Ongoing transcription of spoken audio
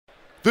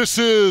This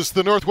is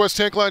the Northwest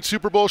Tank Line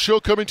Super Bowl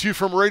show coming to you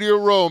from Radio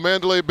Row,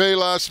 Mandalay Bay,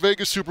 Las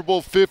Vegas, Super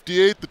Bowl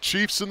 58. The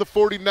Chiefs and the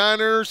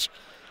 49ers,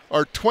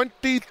 our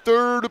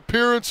 23rd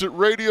appearance at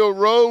Radio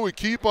Row. We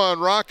keep on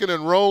rocking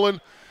and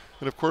rolling,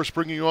 and of course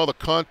bringing you all the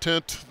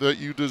content that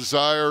you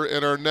desire.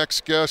 And our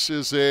next guest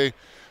is a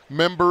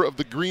member of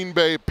the Green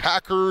Bay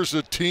Packers,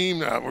 a team,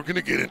 now we're going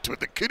to get into it,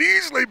 that could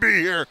easily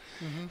be here.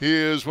 He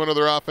is one of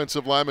their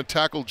offensive linemen,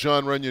 tackle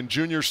Jon Ryan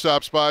Jr.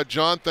 stops by.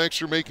 Jon, thanks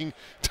for making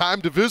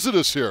time to visit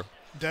us here.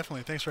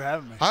 Definitely. Thanks for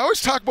having me. I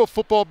always talk about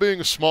football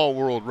being a small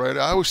world, right?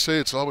 I always say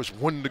it's always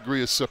 1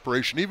 degree of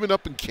separation. Even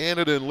up in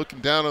Canada and looking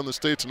down on the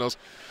States, and I was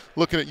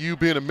looking at you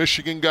being a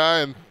Michigan guy,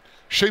 and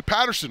Shea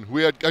Patterson.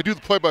 I do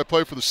the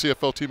play-by-play for the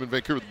CFL team in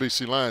Vancouver, the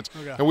BC Lions.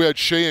 Okay. And we had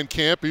Shea in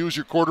camp. He was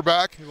your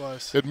quarterback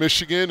at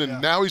Michigan, and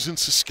now he's in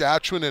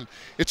Saskatchewan. And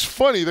it's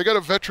funny, they got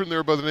a veteran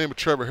there by the name of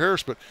Trevor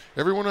Harris, but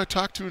everyone I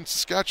talk to in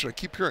Saskatchewan, I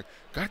keep hearing,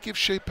 got to give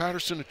Shea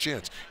Patterson a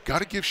chance.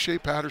 Got to give Shea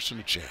Patterson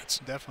a chance.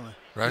 Definitely.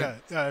 Right?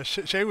 Yeah,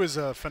 Shea was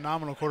a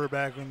phenomenal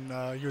quarterback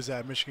when he was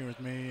at Michigan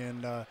with me,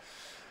 and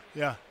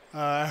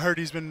I heard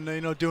he's been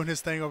doing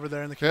his thing over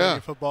there in the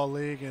Canadian Football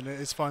League, and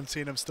it's fun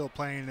seeing him still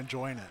playing and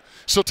enjoying it.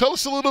 So tell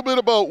us a little bit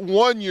about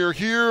one. You're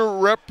here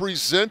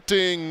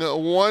representing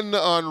one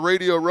on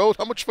Radio Row.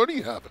 How much fun are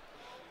you having?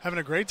 Having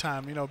a great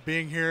time.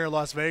 Being here in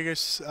Las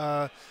Vegas,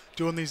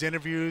 doing these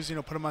interviews,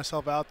 putting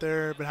myself out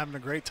there, been having a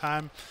great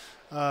time.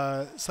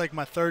 It's like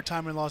my 3rd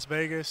time in Las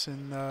Vegas,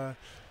 and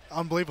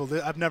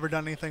unbelievable. I've never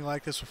done anything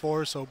like this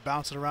before, so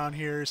bouncing around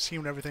here,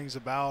 seeing what everything's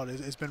about,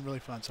 it's been really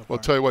fun so far. Well,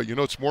 I'll tell you what,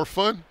 it's more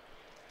fun?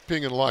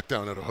 Being in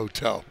lockdown at a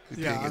hotel,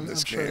 being in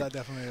this game. Sure that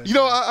definitely is.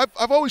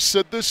 I've always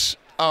said this,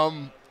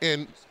 and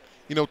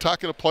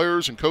talking to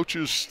players and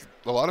coaches,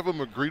 a lot of them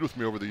agreed with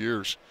me over the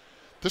years.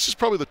 This is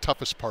probably the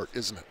toughest part,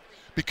 isn't it?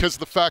 Because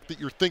the fact that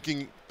you're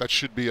thinking that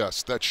should be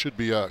us, that should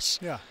be us.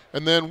 Yeah.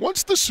 And then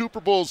once the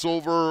Super Bowl's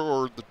over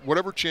or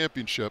whatever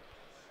championship,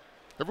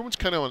 everyone's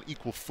kind of on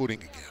equal footing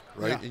again,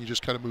 right? Yeah. And you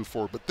just kind of move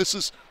forward. But this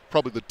is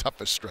probably the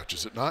toughest stretch,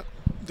 is it not?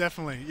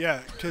 Definitely,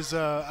 yeah. Because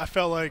I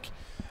felt like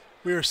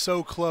we were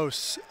so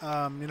close,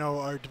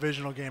 our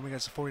divisional game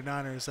against the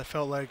 49ers. I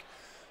felt like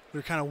we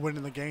were kind of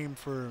winning the game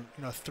for,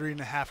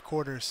 3.5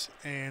 quarters.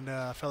 And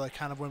I felt like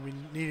kind of when we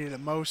needed it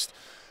most,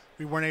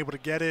 we weren't able to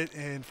get it.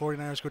 And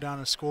 49ers go down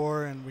and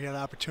score. And we had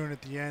an opportunity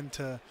at the end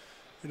to,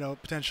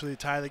 potentially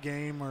tie the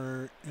game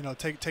or,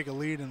 take a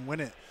lead and win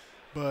it.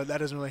 But that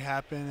doesn't really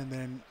happen. And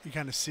then you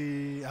kind of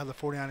see how the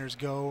 49ers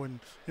go.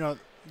 And,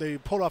 they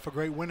pulled off a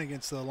great win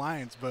against the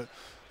Lions. But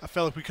I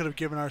felt like we could have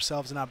given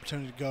ourselves an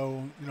opportunity to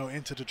go,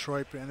 into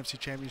Detroit for the NFC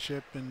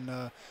Championship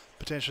and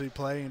potentially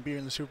play and be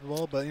in the Super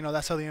Bowl. But,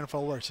 that's how the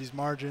NFL works. These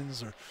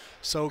margins are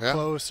so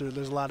close.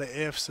 There's a lot of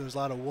ifs. There's a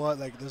lot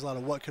of there's a lot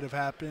of what could have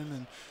happened,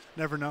 and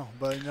never know.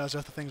 But, it's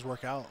just the things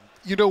work out.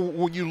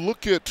 When you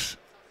look at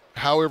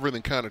how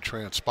everything kind of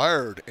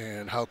transpired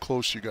and how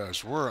close you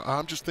guys were,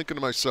 I'm just thinking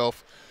to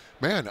myself,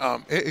 man,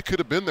 it could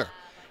have been there.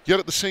 Yet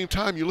at the same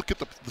time, you look at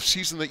the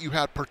season that you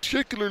had,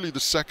 particularly the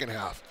second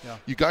half. Yeah.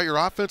 You got your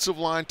offensive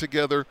line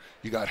together.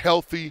 You got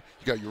healthy.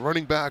 You got your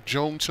running back,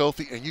 Jones,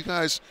 healthy. And you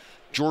guys,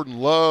 Jordan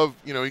Love,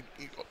 he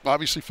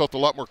obviously felt a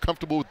lot more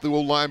comfortable with the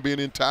old line being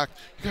intact.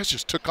 You guys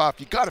just took off.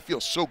 You got to feel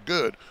so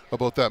good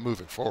about that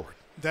moving forward.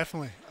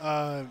 Definitely.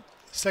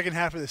 Second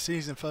half of the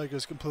season felt like it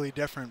was completely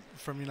different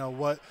from,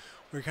 what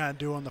we were kind of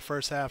doing the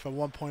first half. At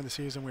one point in the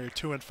season, we were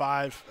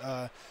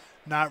 2-5,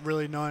 not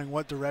really knowing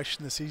what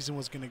direction the season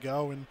was going to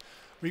go. And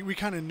we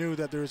kind of knew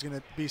that there was going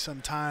to be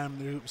some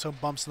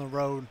bumps in the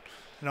road,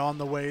 on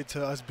the way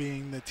to us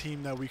being the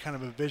team that we kind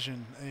of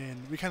envisioned.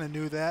 And we kind of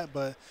knew that,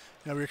 but,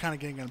 we were kind of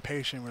getting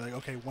impatient. We're like,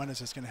 okay, when is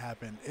this going to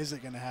happen? Is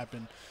it going to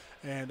happen?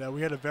 And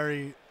we had a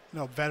very,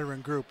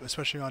 veteran group,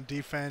 especially on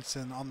defense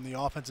and on the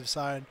offensive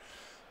side.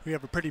 We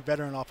have a pretty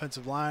veteran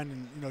offensive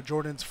line. And,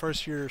 Jordan's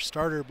first-year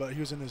starter, but he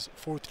was in his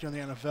 4th year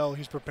in the NFL.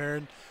 He's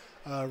prepared.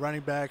 Running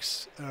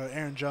backs,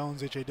 Aaron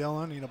Jones, A.J.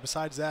 Dillon.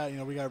 Besides that,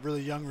 we got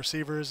really young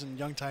receivers and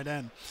young tight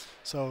end.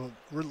 So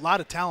a lot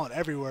of talent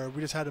everywhere.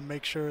 We just had to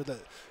make sure that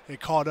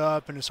it caught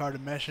up and it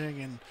started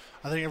meshing. And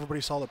I think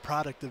everybody saw the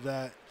product of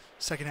that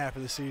second half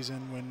of the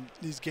season when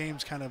these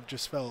games kind of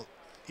just felt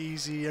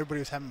easy. Everybody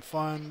was having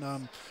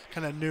fun.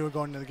 Kind of knew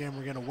going into the game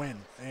we're going to win.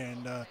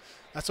 And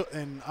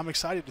and I'm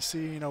excited to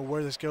see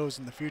where this goes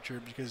in the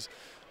future because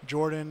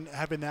Jordan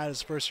having that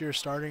as first year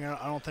starting,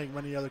 I don't think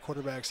many other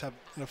quarterbacks have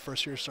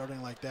first year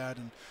starting like that,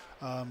 and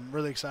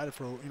really excited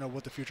for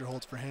what the future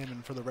holds for him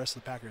and for the rest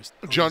of the Packers.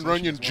 Jon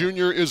Ryan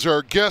Jr. is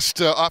our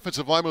guest,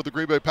 offensive lineman of the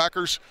Green Bay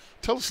Packers.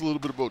 Tell us a little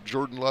bit about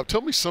Jordan Love.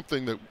 Tell us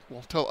something that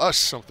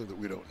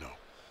we don't know.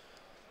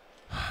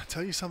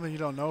 Tell you something you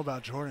don't know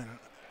about Jordan.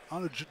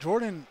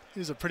 Jordan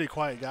is a pretty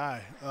quiet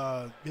guy.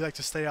 He likes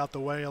to stay out the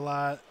way a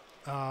lot.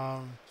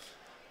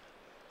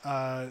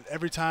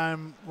 Every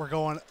time we're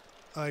going.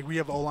 We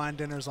have O-line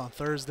dinners on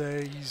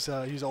Thursday. He's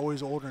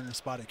always ordering a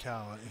Spotted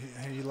Cow.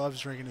 He loves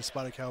drinking his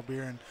Spotted Cow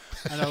beer, and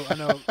I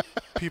know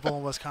people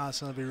in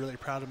Wisconsin will be really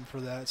proud of him for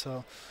that.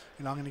 So,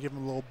 I'm going to give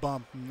him a little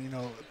bump and,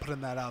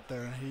 putting that out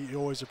there. He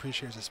always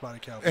appreciates the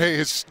Spotted Cowboy. Hey,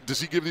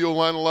 does he give the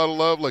O-line a lot of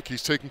love? Like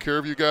he's taking care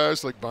of you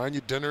guys, like buying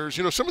you dinners?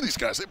 Some of these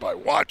guys, they buy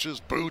watches,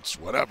 boots,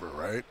 whatever,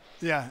 right?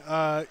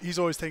 Yeah, he's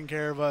always taking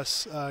care of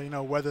us,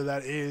 whether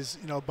that is,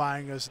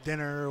 buying us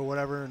dinner or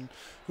whatever. And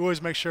we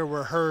always make sure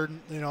we're heard,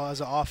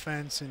 as an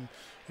offense, and,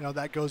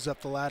 that goes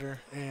up the ladder.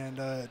 And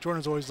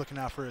Jordan's always looking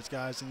out for his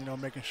guys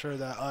and, making sure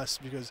that us,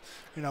 because,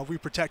 we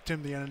protect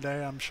him at the end of the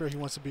day. I'm sure he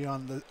wants to be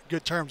on the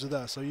good terms with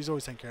us, so he's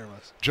always taking care of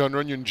us. Jon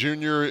Ryan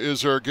Jr.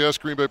 is our guest,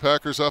 Green Bay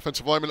Packers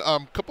offensive lineman. A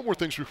couple more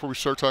things before we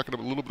start talking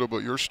a little bit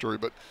about your story.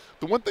 But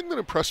the one thing that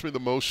impressed me the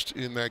most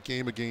in that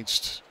game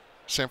against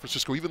San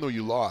Francisco, even though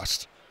you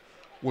lost,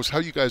 was how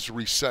you guys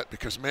reset.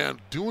 Because, man,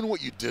 doing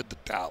what you did to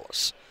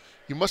Dallas,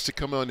 you must have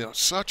come on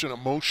such an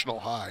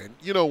emotional high. And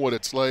you know what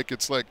it's like.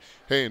 It's like,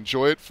 hey,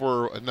 enjoy it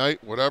for a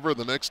night, whatever.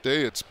 The next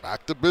day, it's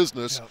back to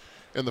business. Yep.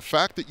 And the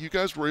fact that you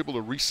guys were able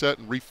to reset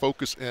and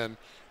refocus and,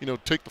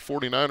 take the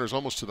 49ers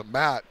almost to the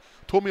mat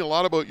told me a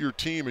lot about your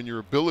team and your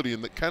ability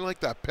and kind of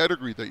like that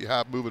pedigree that you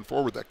have moving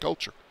forward, that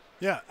culture.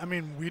 Yeah, I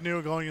mean, we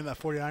knew going in that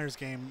 49ers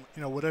game,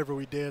 whatever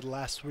we did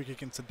last week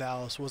against the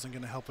Dallas wasn't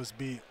going to help us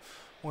beat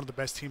one of the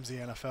best teams in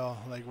the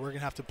NFL. Like, we're going to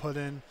have to put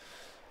in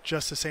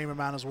just the same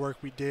amount of work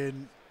we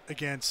did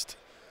against,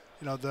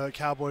 the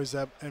Cowboys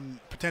and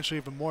potentially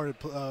even more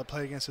to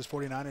play against this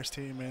 49ers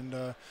team. And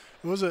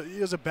it was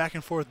a back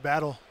and forth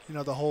battle,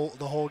 the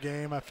whole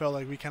game. I felt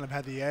like we kind of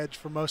had the edge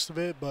for most of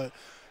it, but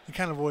you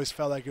kind of always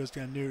felt like it was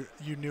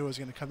you knew it was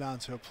going to come down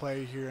to a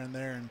play here and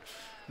there. And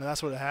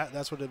that's what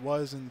it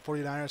was. And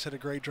 49ers had a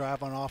great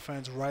drive on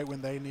offense right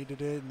when they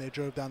needed it, and they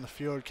drove down the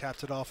field,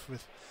 capped it off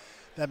with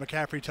that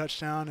McCaffrey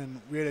touchdown,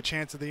 and we had a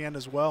chance at the end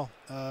as well.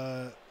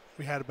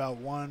 We had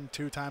about 1-2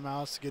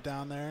 timeouts to get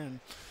down there, and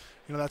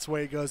that's the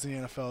way it goes in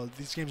the NFL.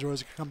 These games are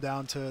always come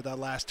down to that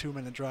last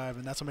 2-minute drive,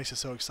 and that's what makes it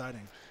so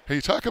exciting. Hey,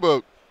 you talk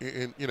about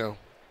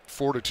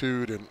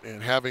fortitude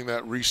and having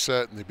that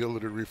reset and the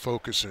ability to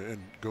refocus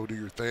and go do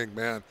your thing,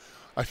 man.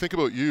 I think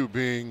about you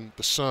being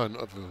the son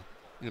of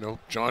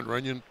Jon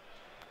Ryan,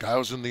 guy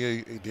who's in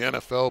the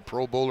NFL,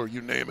 Pro Bowler,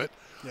 you name it,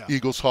 yeah.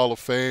 Eagles Hall of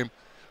Fame.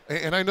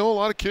 And I know a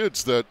lot of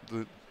kids that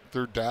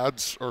their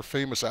dads are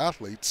famous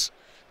athletes.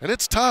 And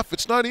it's tough.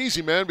 It's not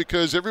easy, man,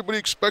 because everybody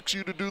expects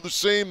you to do the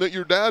same that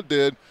your dad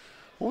did.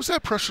 What was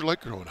that pressure like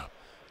growing up?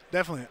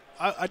 Definitely.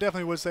 I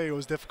definitely would say it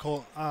was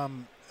difficult,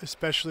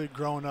 especially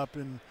growing up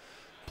and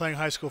playing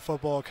high school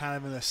football kind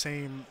of in the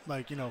same,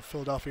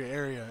 Philadelphia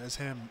area as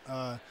him.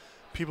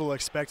 People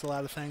expect a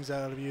lot of things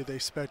out of you. They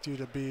expect you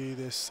to be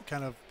this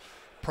kind of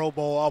Pro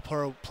Bowl,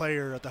 all-pro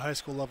player at the high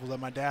school level that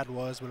my dad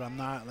was, but I'm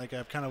not. Like,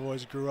 I've kind of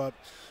always grew up.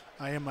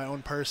 I am my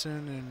own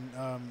person,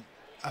 and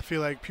I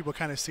feel like people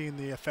kind of seeing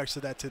the effects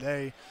of that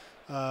today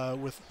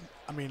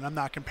I'm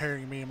not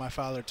comparing me and my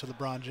father to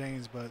LeBron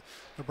James, but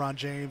LeBron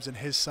James and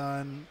his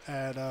son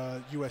at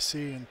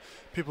USC, and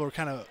people are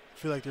kind of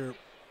feel like they're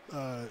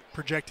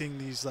projecting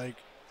these,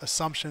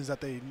 assumptions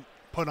that they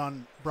put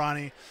on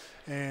Bronny,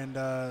 and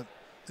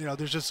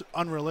there's just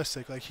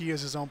unrealistic. Like, he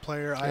is his own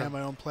player, I am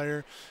my own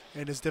player,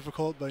 and it's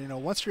difficult. But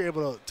once you're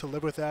able to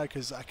live with that,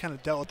 because I kind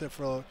of dealt with it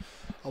for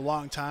a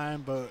long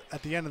time, but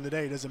at the end of the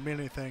day, it doesn't mean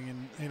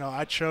anything. And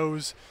I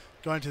chose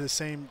going to the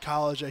same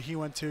college that he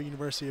went to,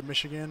 University of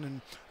Michigan,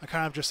 and I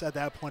kind of just at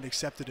that point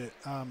accepted it.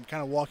 Kind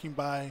of walking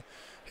by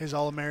his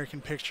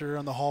All-American picture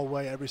on the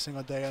hallway every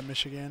single day at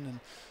Michigan, and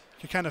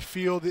you kind of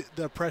feel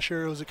the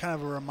pressure. It was a kind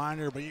of a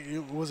reminder, but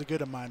it was a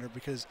good reminder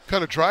because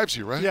kind of drives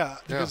you, right? Yeah,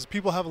 because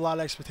people have a lot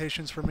of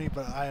expectations for me,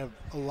 but I have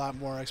a lot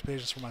more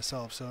expectations for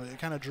myself. So it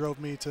kind of drove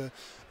me to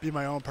be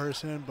my own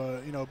person,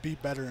 but be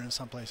better in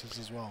some places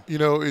as well.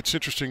 It's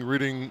interesting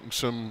reading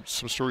some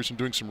stories and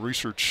doing some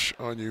research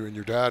on you and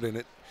your dad, and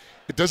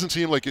it doesn't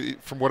seem like,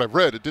 from what I've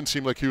read, it didn't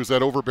seem like he was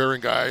that overbearing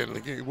guy,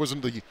 and it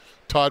wasn't the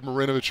Todd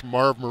Marinovich,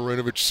 Marv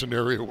Marinovich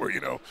scenario where,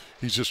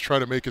 he's just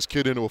trying to make his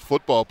kid into a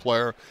football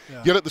player.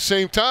 Yeah. Yet at the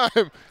same time,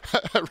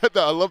 I read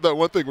that. I love that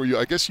one thing where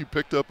I guess you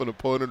picked up an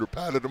opponent or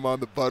patted him on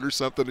the butt or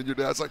something, and your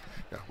dad's like,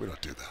 yeah, we don't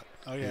do that.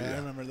 Oh, yeah. I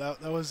remember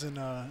that. That was in,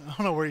 I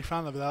don't know where he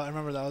found that, but I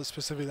remember that was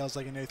specifically, that was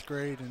like in 8th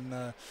grade,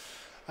 and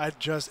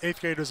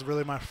 8th grade was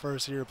really my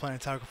first year playing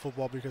tackle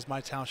football because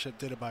my township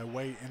did it by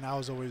weight, and I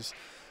was always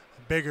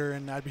bigger,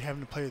 and I'd be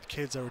having to play with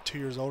kids that were 2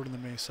 years older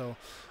than me. So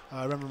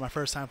I remember my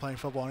first time playing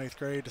football in 8th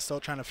grade,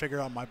 still trying to figure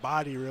out my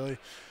body really,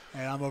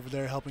 and I'm over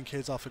there helping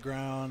kids off the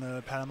ground,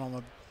 patting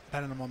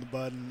them on the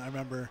butt. And I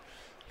remember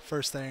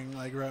first thing,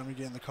 right when we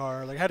get in the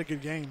car, I had a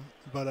good game,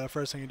 but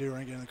first thing you do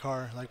when I get in the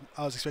car,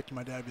 I was expecting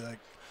my dad to be like,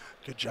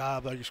 good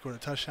job, you scored a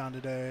touchdown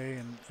today,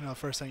 and the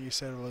first thing you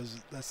said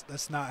was,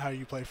 that's not how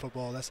you play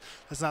football. That's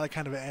not the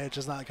kind of edge.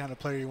 That's not the kind of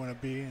player you want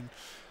to be. And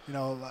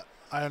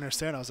I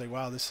understand. I was like,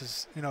 wow, this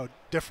is,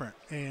 different.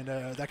 And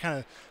that kind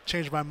of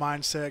changed my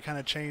mindset, kind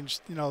of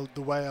changed,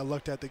 the way I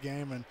looked at the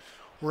game. And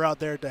we're out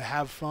there to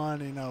have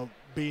fun,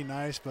 be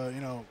nice. But,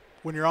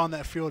 when you're on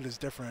that field, it's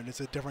different.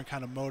 It's a different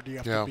kind of mode you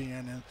have to be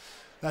in. And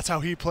that's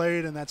how he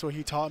played, and that's what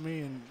he taught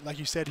me. And like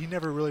you said, he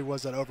never really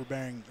was that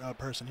overbearing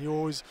person. He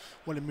always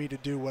wanted me to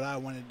do what I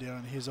wanted to do,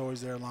 and he's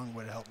always there along the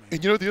way to help me.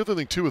 And the other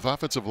thing too with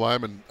offensive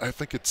linemen, I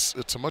think it's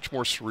a much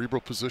more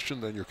cerebral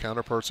position than your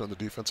counterparts on the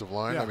defensive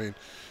line. Yeah. I mean,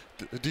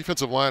 the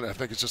defensive line, I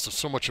think it's just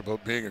so much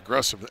about being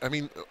aggressive. I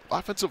mean,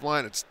 offensive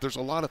line, there's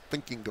a lot of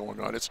thinking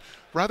going on. It's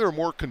rather a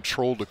more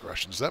controlled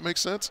aggression. Does that make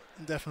sense?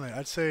 Definitely.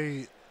 I'd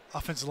say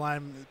offensive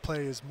line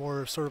play is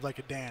more sort of like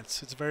a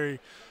dance. It's very,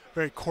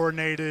 very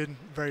coordinated,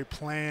 very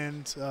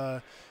planned.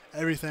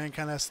 Everything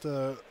kind of has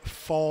to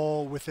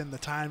fall within the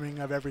timing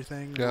of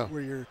everything. Yeah.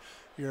 Where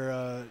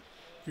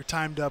you're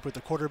timed up with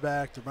the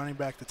quarterback, the running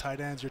back, the tight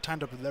ends. You're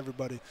timed up with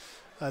everybody,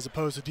 as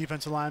opposed to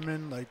defensive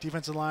linemen, like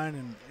defensive line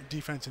and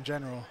defense in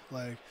general.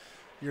 Like,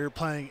 you're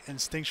playing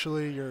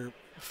instinctually, you're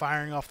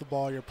firing off the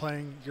ball, you're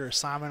playing your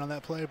assignment on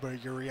that play,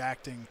 but you're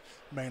reacting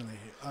mainly.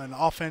 On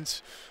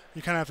offense,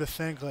 you kind of have to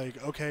think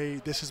like,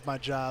 okay, this is my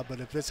job,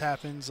 but if this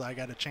happens, I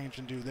got to change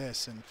and do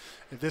this. And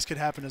if this could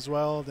happen as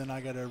well, then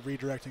I got to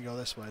redirect and go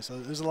this way. So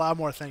there's a lot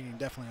more thinking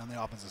definitely on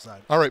the offensive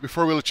side. All right,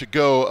 before we let you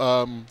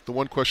go, the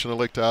one question I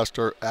like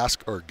to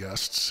ask our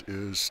guests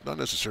is not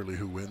necessarily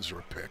who wins or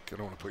a pick. I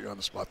don't want to put you on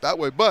the spot that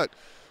way, but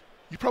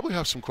you probably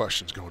have some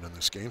questions going in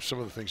this game. Some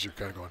of the things you're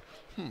kind of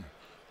going,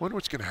 wonder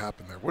what's going to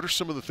happen there. What are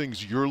some of the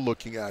things you're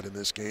looking at in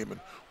this game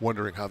and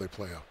wondering how they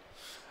play out?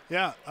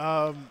 Yeah,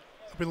 I've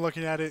been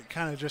looking at it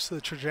kind of just the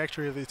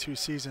trajectory of the two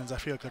seasons. I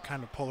feel like they're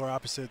kind of polar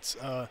opposites.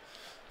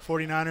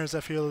 49ers,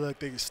 I feel like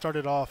they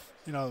started off,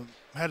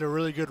 had a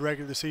really good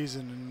regular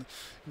season,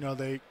 and,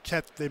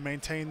 they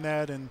maintained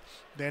that, and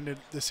they ended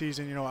the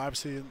season,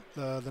 obviously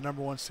the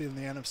number one seed in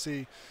the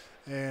NFC.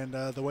 And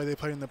the way they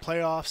played in the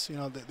playoffs,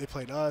 they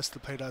played us, they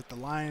played out the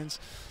Lions.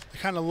 They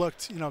kind of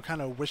looked,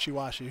 kind of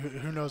wishy-washy.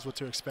 Who knows what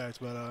to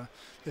expect? But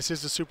this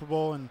is the Super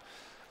Bowl, and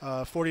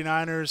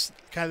 49ers,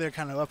 they're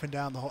kind of up and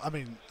down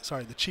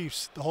the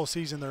Chiefs, the whole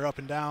season they're up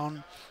and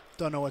down.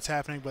 Don't know what's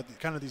happening, but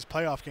kind of these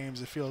playoff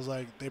games, it feels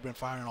like they've been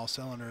firing all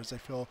cylinders. They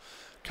feel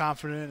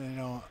confident,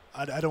 and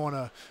I don't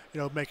want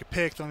to make a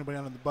pick, throw anybody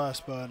under the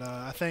bus, but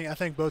I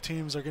think both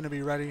teams are going to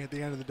be ready at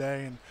the end of the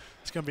day, and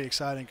it's going to be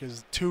exciting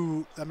because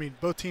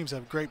both teams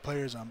have great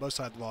players on both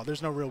sides of the ball.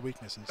 There's no real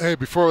weaknesses. Hey,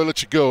 before I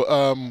let you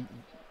go,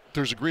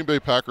 there's a Green Bay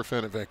Packer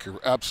fan in Vancouver,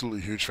 absolutely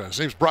huge fan. His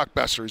name's Brock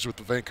Besser. He's with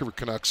the Vancouver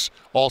Canucks,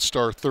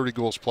 all-star, 30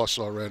 goals plus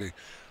already.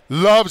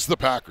 Loves the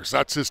Packers.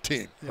 That's his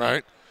team,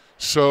 right?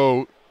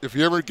 So if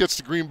he ever gets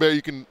to Green Bay,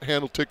 you can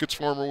handle tickets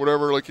for him or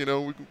whatever. We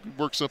can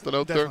work something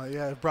out there. Definitely,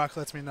 yeah. If Brock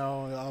lets me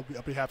know,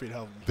 I'll be happy to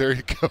help him. There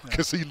you go,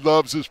 because he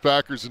loves his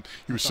Packers, and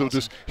he was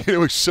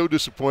he's so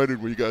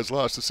disappointed when you guys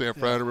lost to San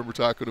Fran. I remember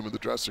talking to him in the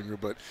dressing room,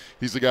 but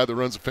he's the guy that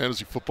runs a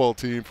fantasy football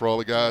team for all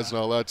the guys and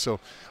all that. So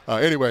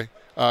anyway,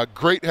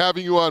 great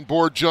having you on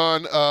board,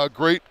 Jon.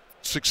 Great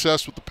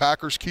success with the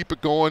Packers. Keep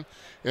it going,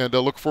 and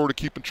look forward to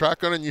keeping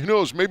track on it. And who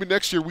knows, maybe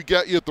next year we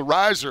got you at the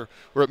Riser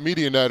or at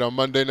Media Night on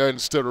Monday night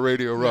instead of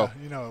Radio Row.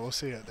 Yeah, we'll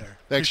see it there.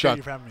 Thanks, Appreciate Jon.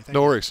 you for having me. Thank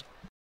no you. worries.